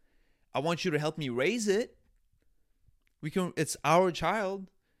though. I want you to help me raise it. It's our child,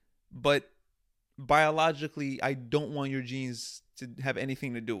 but biologically, I don't want your genes to have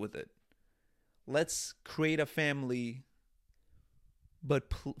anything to do with it. Let's create a family,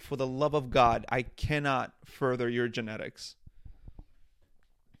 but for the love of God, I cannot further your genetics.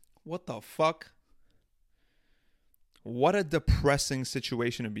 What the fuck? What a depressing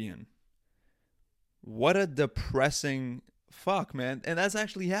situation to be in. What a depressing fuck, man. And that's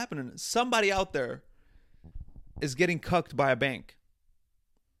actually happening. Somebody out there is getting cucked by a bank.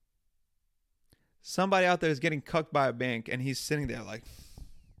 Somebody out there is getting cucked by a bank, and he's sitting there like,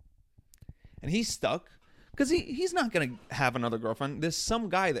 and he's stuck because he's not going to have another girlfriend. There's some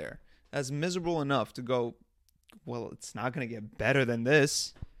guy there that's miserable enough to go, well, it's not going to get better than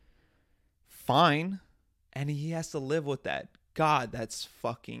this. Fine. And he has to live with that. God, that's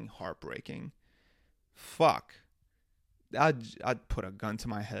fucking heartbreaking. Fuck. I'd put a gun to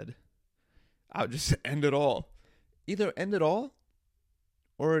my head. I would just end it all. Either end it all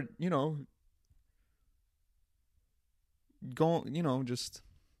or, go, just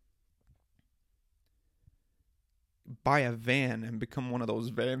buy a van and become one of those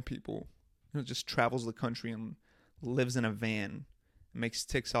van people who just travels the country and lives in a van and makes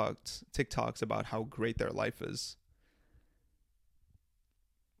TikToks about how great their life is.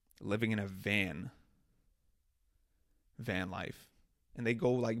 Living in a van life. And they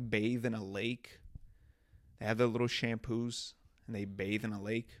go like bathe in a lake. They have their little shampoos and they bathe in a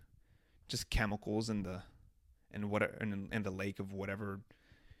lake. Just chemicals in the lake of whatever,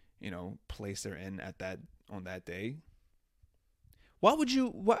 place they're in on that day.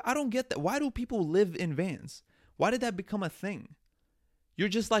 I don't get that. Why do people live in vans? Why did that become a thing? You're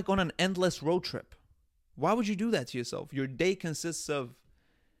just like on an endless road trip. Why would you do that to yourself? Your day consists of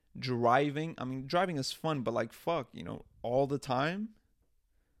driving. I mean, driving is fun, but like, fuck, all the time.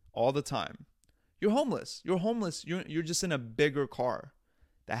 All the time. You're homeless. You're just in a bigger car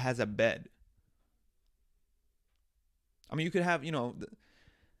that has a bed. I mean, you could have, if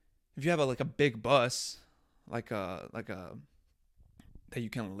you have a big bus, like a that you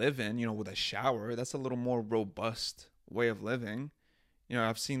can live in, with a shower, that's a little more robust way of living.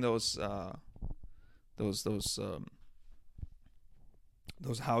 I've seen those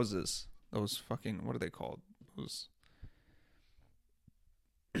houses, those fucking, what are they called? Those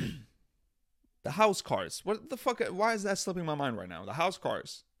the house cars. What the fuck? Why is that slipping my mind right now? The house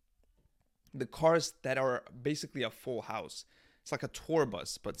cars. The cars that are basically a full house. It's like a tour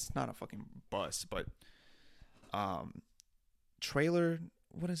bus, but it's not a fucking bus, but trailer,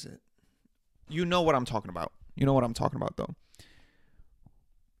 what is it? You know what I'm talking about. Though.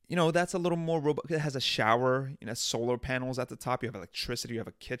 That's a little more robust. It has a shower, solar panels at the top. You have electricity. You have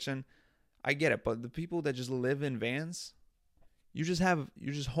a kitchen. I get it. But the people that just live in vans, You're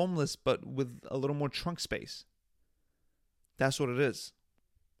just homeless, but with a little more trunk space. That's what it is.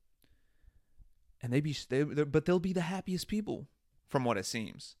 And but they'll be the happiest people, from what it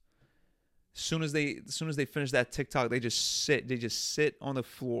seems. As soon as they finish that TikTok, they just sit on the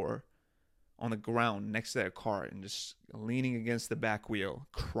floor, on the ground next to their car, and just leaning against the back wheel,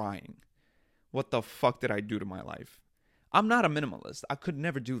 crying. What the fuck did I do to my life? I'm not a minimalist. I could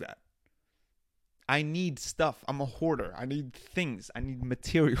never do that. I need stuff. I'm a hoarder. I need things. I need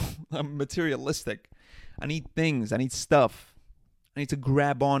material. I'm materialistic. I need things. I need stuff. I need to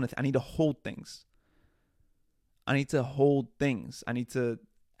grab on. I need to hold things. I need to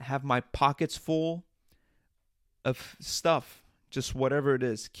have my pockets full of stuff. Just whatever it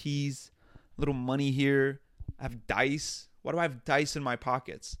is. Keys, little money here. I have dice. Why do I have dice in my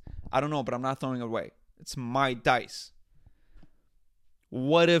pockets? I don't know, but I'm not throwing it away. It's my dice.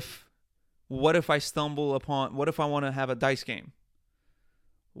 What if I stumble upon, what if I want to have a dice game?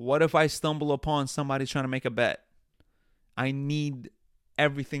 What if I stumble upon somebody trying to make a bet? I need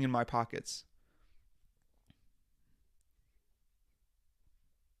everything in my pockets.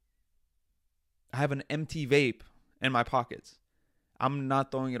 I have an empty vape in my pockets. I'm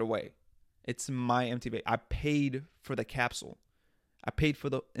not throwing it away. It's my empty vape. I paid for the capsule. I paid for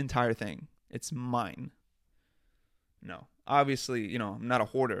the entire thing. It's mine. No. Obviously, I'm not a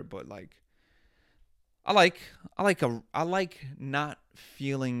hoarder, but like I like not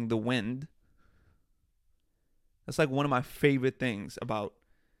feeling the wind. That's like one of my favorite things about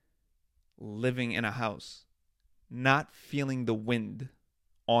living in a house. Not feeling the wind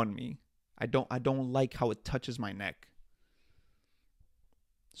on me. I don't like how it touches my neck.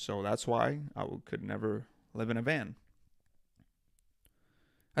 So that's why I could never live in a van.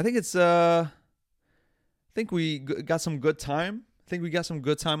 I think we got some good time. I think we got some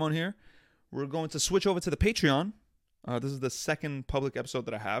good time on here. We're going to switch over to the Patreon. This is the second public episode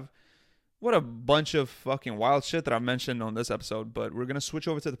that I have. What a bunch of fucking wild shit that I mentioned on this episode. But we're going to switch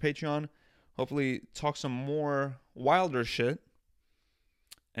over to the Patreon. Hopefully talk some more wilder shit.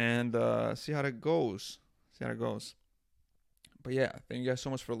 And see how that goes. But yeah, thank you guys so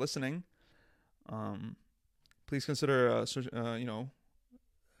much for listening. Please consider,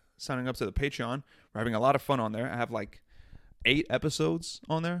 signing up to the Patreon. We're having a lot of fun on there. I have like 8 episodes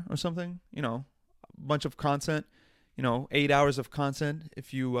on there or something. A bunch of content. 8 hours of content.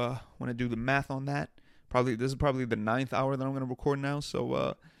 If you want to do the math on that, this is probably the 9th hour that I'm going to record now.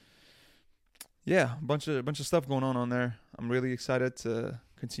 So yeah, a bunch of stuff going on there. I'm really excited to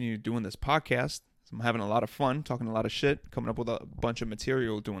continue doing this podcast. I'm having a lot of fun, talking a lot of shit, coming up with a bunch of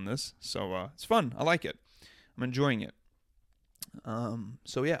material doing this. So it's fun. I like it. I'm enjoying it.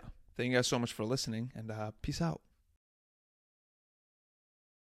 So yeah, thank you guys so much for listening, and peace out.